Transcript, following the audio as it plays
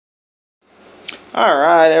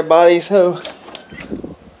Alright everybody, so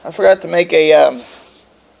I forgot to make a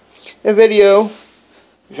video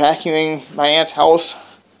vacuuming my aunt's house,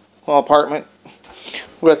 well, apartment,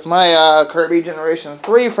 with my Kirby Generation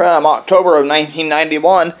 3 from October of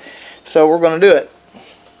 1991, so we're going to do it.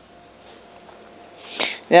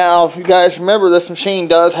 Now, if you guys remember, this machine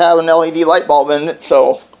does have an LED light bulb in it,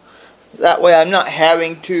 so that way I'm not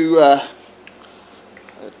having to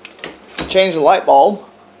change the light bulb.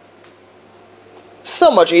 So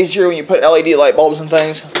much easier when you put LED light bulbs and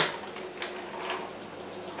things.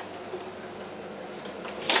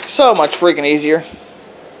 So much freaking easier.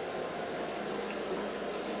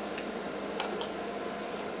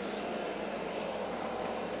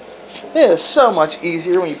 It is so much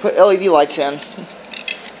easier when you put LED lights in.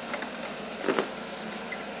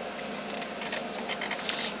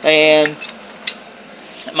 And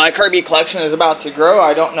my Kirby collection is about to grow.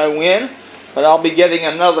 I don't know when, but I'll be getting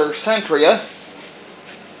another Centria.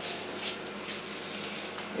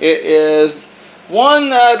 It is one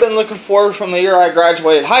that I've been looking for from the year I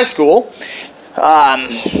graduated high school,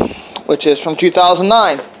 which is from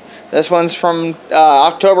 2009. This one's from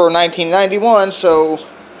October 1991, so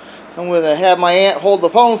I'm going to have my aunt hold the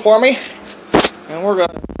phone for me, and we're going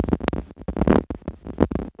to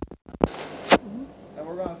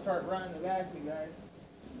start running the vacuum, guys.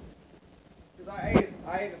 Because I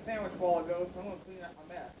ate a sandwich a while ago, so I'm going to clean up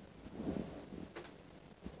my mess.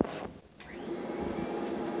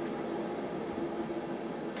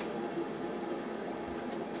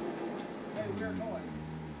 Weird noise.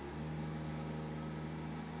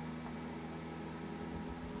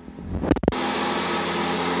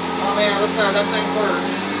 Oh man, listen to that thing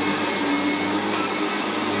burst.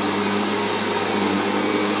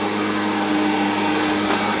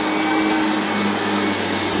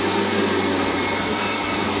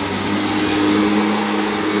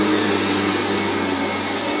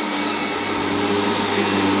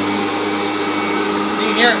 You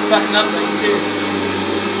can hear it sucking up things too.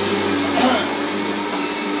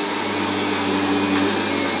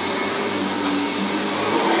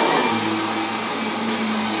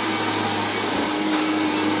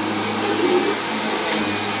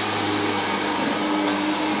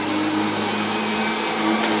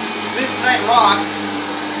 Rocks.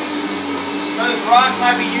 Those rocks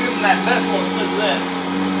I'd be using that vessel instead of this.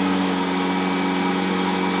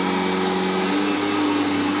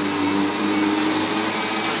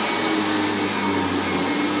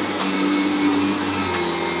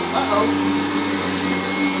 Uh-oh.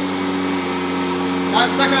 Got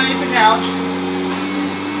stuck underneath the couch.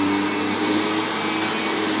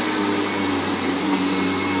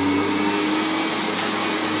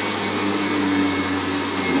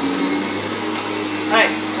 Hey,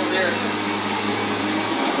 over there.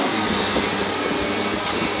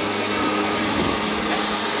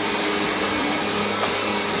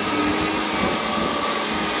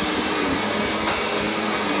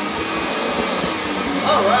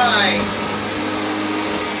 All right.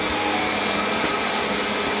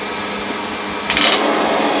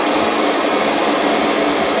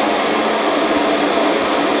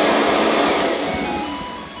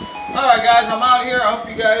 All right, guys, I'm out here. I hope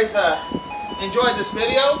you guys enjoyed this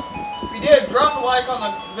video. If you did, drop a like on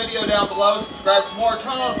the video down below, subscribe for more,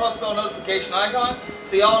 turn on the post bell notification icon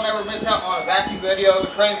so y'all never miss out on a vacuum video,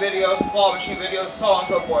 train videos, claw machine videos, so on and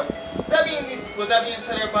so forth. With that being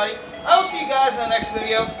said, everybody, I will see you guys in the next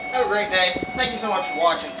video. Have a great day. Thank you so much for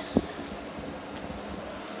watching.